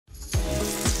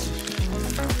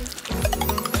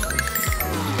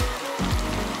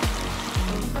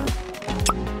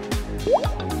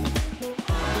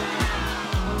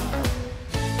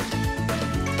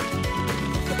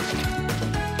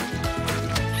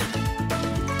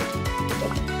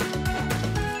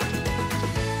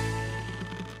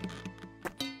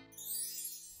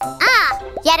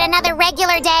Yet another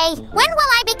regular day. When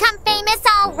will I become famous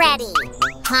already?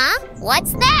 Huh?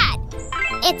 What's that?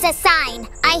 It's a sign.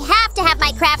 I have to have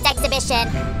my craft exhibition.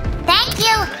 Thank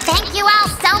you. Thank you all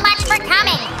so much for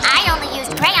coming. I only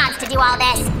used crayons to do all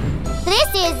this. This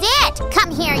is it.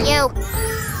 Come here, you.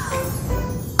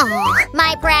 Oh,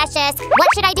 my precious. What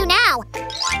should I do now?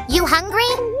 You hungry?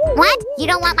 What? You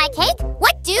don't want my cake?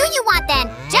 What do you want then?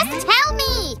 Just tell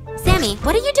me. Sammy,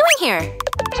 what are you doing here?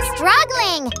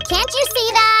 Struggling. Can't you see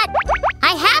that?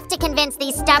 I have to convince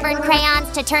these stubborn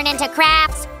crayons to turn into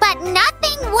crafts, but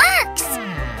nothing works.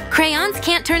 Crayons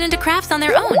can't turn into crafts on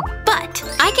their own, but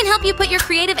I can help you put your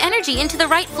creative energy into the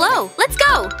right flow. Let's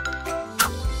go.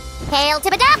 Hail to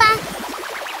Badaba.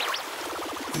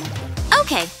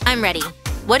 Okay, I'm ready.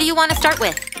 What do you want to start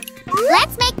with?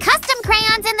 Let's make custom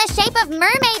crayons in the shape of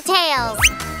mermaid tails.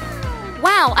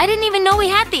 Wow, I didn't even know we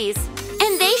had these.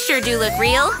 And they sure do look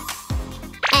real.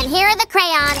 And here are the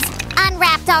crayons,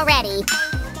 unwrapped already.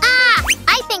 Ah,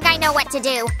 I think I know what to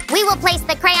do. We will place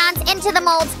the crayons into the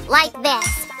molds like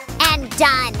this. And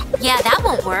done. Yeah, that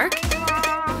won't work.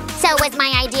 So was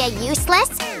my idea useless?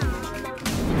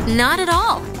 Not at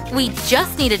all. We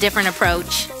just need a different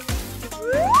approach.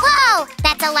 Whoa,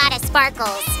 that's a lot of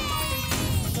sparkles.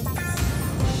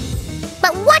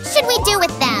 But what should we do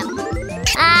with them?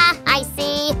 Ah, I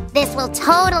see. This will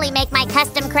totally make my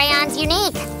custom crayons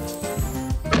unique.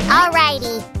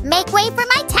 Alrighty, make way for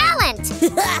my talent.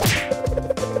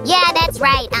 Yeah, that's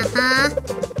right,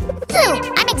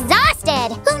 Ooh, I'm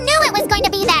exhausted. Who knew it was going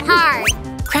to be that hard?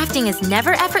 Crafting is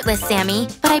never effortless, Sammy,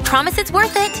 but I promise it's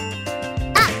worth it.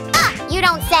 You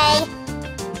don't say.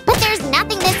 But there's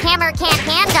nothing this hammer can't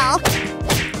handle.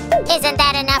 Isn't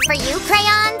that enough for you,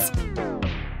 crayons?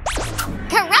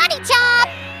 Karate chop!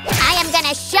 I am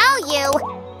gonna show you.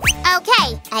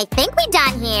 Okay, I think we're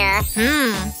done here.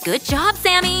 Good job,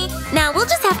 Sammy. Now we'll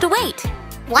just have to wait.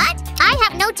 What? I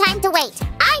have no time to wait.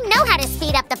 I know how to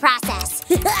speed up the process.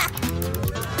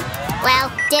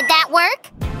 Well, did that work?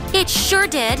 It sure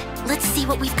did. Let's see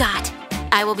what we've got.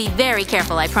 I will be very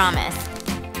careful, I promise.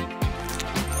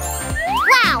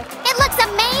 Wow, it looks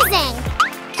amazing!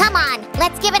 Come on,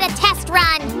 let's give it a test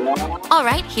run. All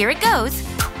right, here it goes.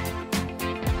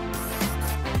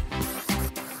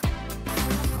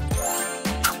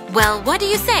 Well, what do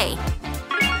you say?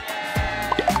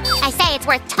 I say it's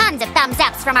worth tons of thumbs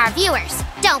ups from our viewers.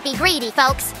 Don't be greedy,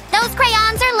 folks. Those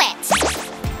crayons are lit.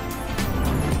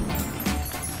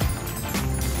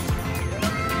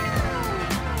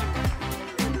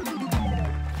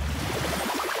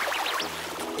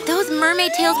 Those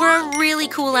mermaid tails were a really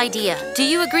cool idea. Do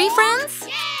you agree, friends?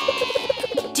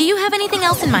 Do you have anything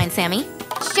else in mind, Sammy?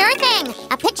 Sure thing.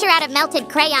 A picture out of melted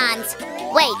crayons.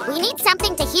 Wait, we need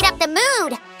something to heat up the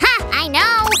mood. Ha, I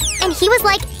know. And he was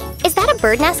like, "Is that a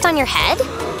bird nest on your head?"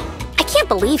 I can't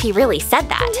believe he really said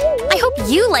that. I hope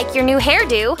you like your new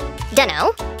hairdo.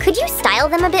 Dunno, could you style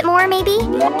them a bit more, maybe?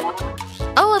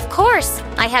 Oh, of course.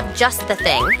 I have just the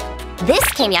thing. This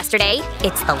came yesterday.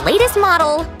 It's the latest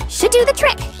model. Should do the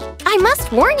trick. I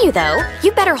must warn you, though.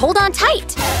 You better hold on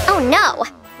tight. Oh, no.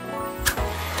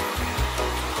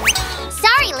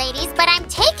 Sorry, ladies, but I'm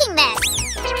taking this.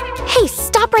 Hey,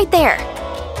 stop right there.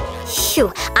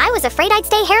 Phew, I was afraid I'd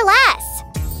stay hairless.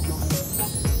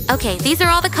 Okay, these are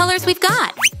all the colors we've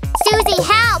got. Susie,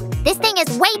 help! This thing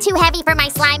is way too heavy for my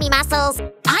slimy muscles.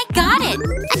 I got it!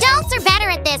 Adults are better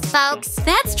at this, folks.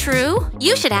 That's true.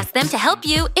 You should ask them to help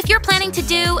you if you're planning to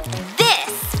do this.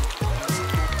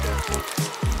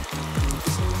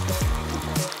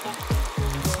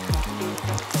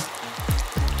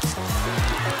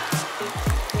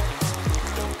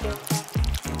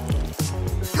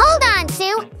 Hold on,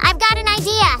 Sue. I've got an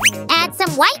idea. Add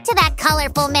some white to that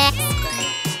colorful mix.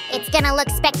 It's gonna look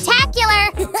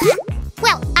spectacular.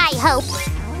 Well, I hope.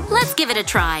 Let's give it a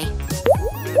try.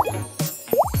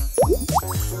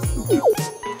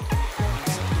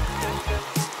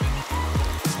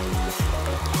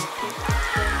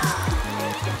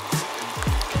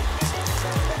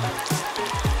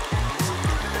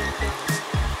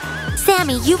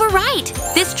 Sammy, you were right.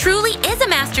 This truly is a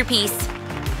masterpiece.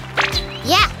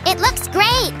 Yeah, it looks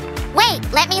great. Wait,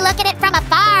 let me look at it from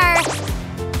afar.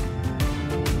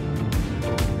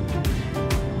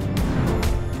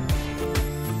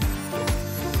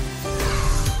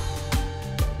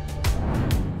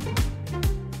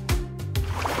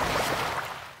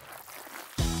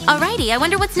 Alrighty, I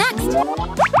wonder what's next.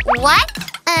 What?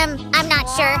 I'm not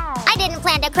sure. I didn't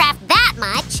plan to craft that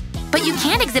much. But you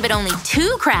can't exhibit only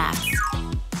 2 crafts.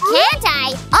 Can't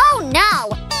I? Oh,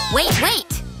 no. Wait.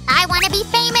 I want to be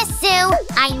famous, Sue.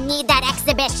 I need that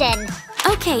exhibition.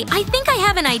 Okay, I think I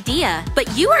have an idea,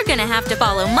 but you are gonna have to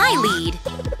follow my lead.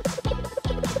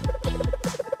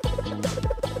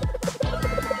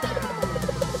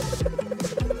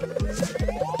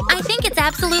 I think it's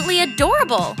absolutely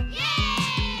adorable.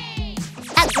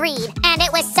 Agreed. And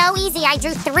it was so easy, I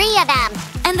drew 3 of them.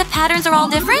 And the patterns are all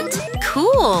different?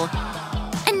 Cool.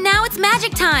 And now it's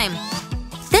magic time.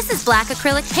 This is black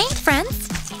acrylic paint, friends.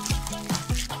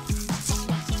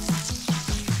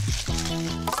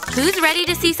 Who's ready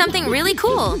to see something really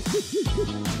cool?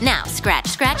 Now, scratch,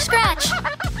 scratch, scratch.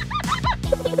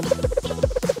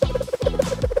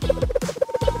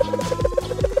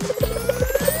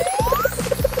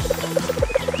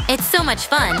 It's so much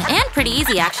fun, and pretty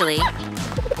easy, actually.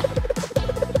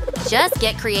 Just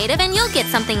get creative and you'll get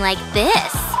something like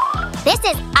this. This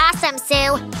is awesome,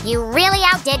 Sue. You really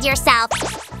outdid yourself.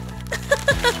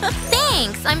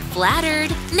 Thanks, I'm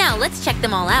flattered. Now let's check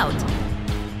them all out.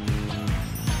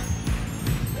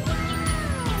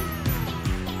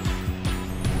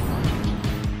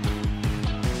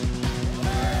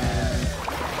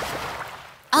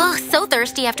 Oh, so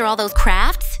thirsty after all those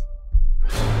crafts.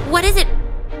 What is it?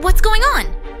 What's going on?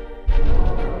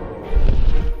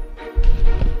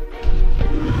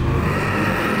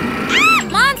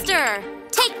 Monster!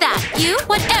 Take that, you,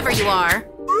 whatever you are.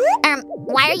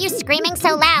 Why are you screaming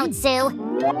so loud, Sue?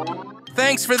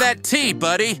 Thanks for that tea,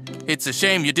 buddy. It's a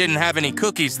shame you didn't have any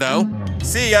cookies, though.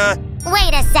 See ya.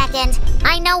 Wait a second.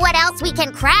 I know what else we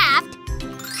can craft.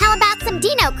 How about some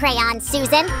dino crayons,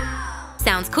 Susan?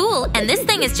 Sounds cool, and this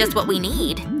thing is just what we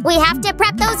need. We have to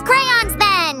prep those crayons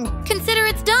then! Consider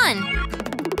it's done.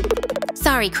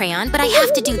 Sorry, Crayon, but I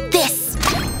have to do this.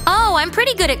 Oh, I'm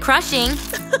pretty good at crushing.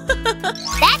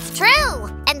 That's true!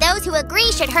 And those who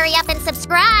agree should hurry up and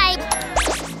subscribe.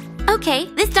 Okay,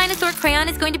 this dinosaur crayon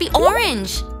is going to be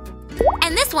orange.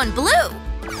 And this one blue.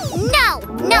 No,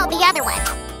 the other one.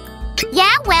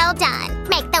 Yeah, well done.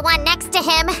 Make the one next to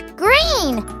him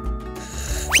green.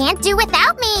 Can't do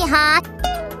without me, huh?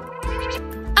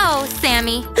 Oh,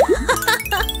 Sammy.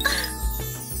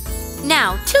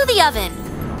 Now, to the oven.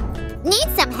 Need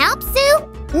some help, Sue?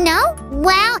 No?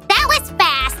 Well, that was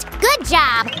fast. Good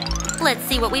job. Let's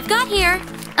see what we've got here.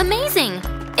 Amazing.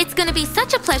 It's gonna be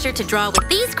such a pleasure to draw with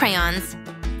these crayons.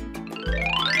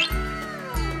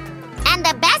 And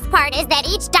the best part is that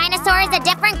each dinosaur is a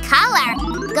different color.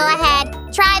 Go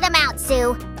ahead, try them out,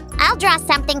 Sue. I'll draw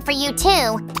something for you,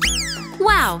 too.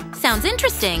 Wow, sounds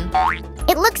interesting.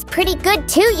 It looks pretty good,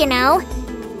 too, you know.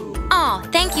 Aw,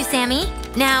 thank you, Sammy.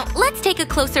 Now, let's take a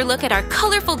closer look at our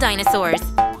colorful dinosaurs.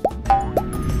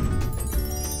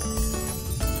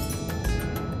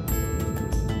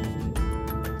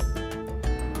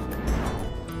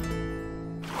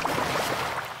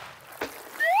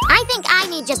 I think I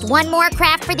need just one more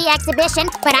craft for the exhibition,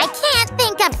 but I can't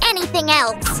think of anything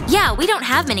else. Yeah, we don't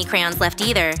have many crayons left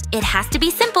either. It has to be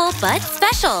simple, but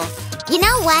special. You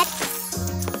know what?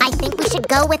 I think we should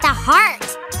go with a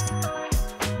heart.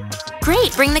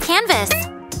 Great, bring the canvas.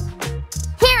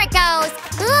 Here it goes.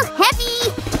 Ooh,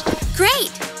 heavy.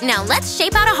 Great! Now let's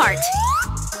shape out a heart.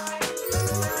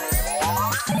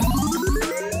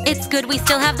 It's good we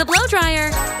still have the blow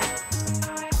dryer.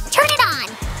 Turn it on.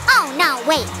 Oh, no,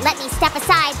 wait. Let me step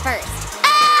aside first.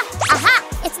 Aha!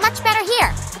 It's much better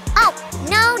here. Oh,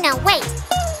 no, wait.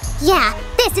 Yeah,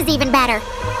 this is even better.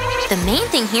 The main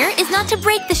thing here is not to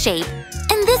break the shape.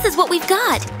 And this is what we've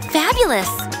got. Fabulous!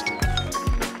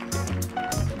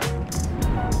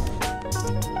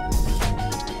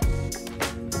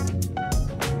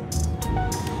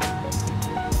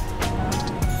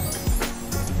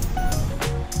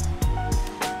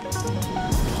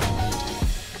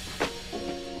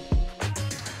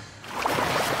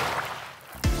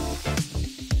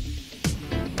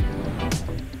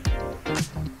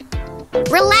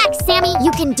 Relax, Sammy.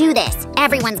 You can do this.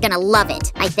 Everyone's gonna love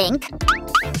it, I think.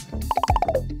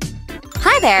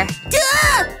 Hi there.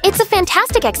 It's a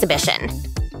fantastic exhibition.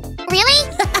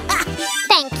 Really?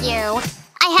 Thank you.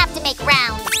 I have to make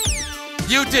rounds.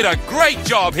 You did a great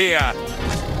job here.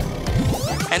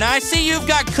 And I see you've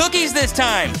got cookies this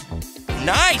time.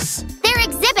 Nice. They're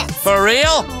exhibits. For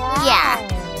real? Yeah.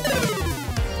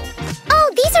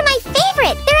 Oh, these are my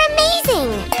favorite. They're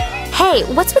amazing. Hey,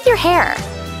 what's with your hair?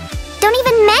 Don't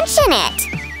even mention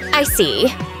it. I see.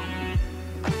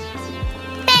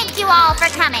 Thank you all for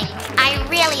coming. I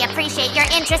really appreciate your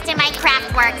interest in my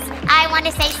craft works. I want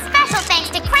to say special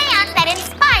thanks to Crayons that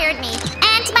inspired me.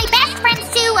 And to my best friend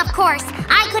Sue, of course.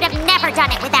 I could have never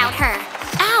done it without her.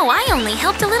 Ow, I only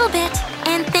helped a little bit.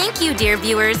 And thank you, dear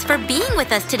viewers, for being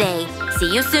with us today.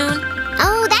 See you soon.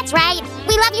 Oh, that's right.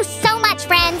 We love you so much,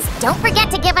 friends. Don't forget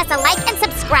to give us a like and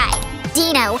subscribe.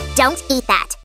 Dino, don't eat that.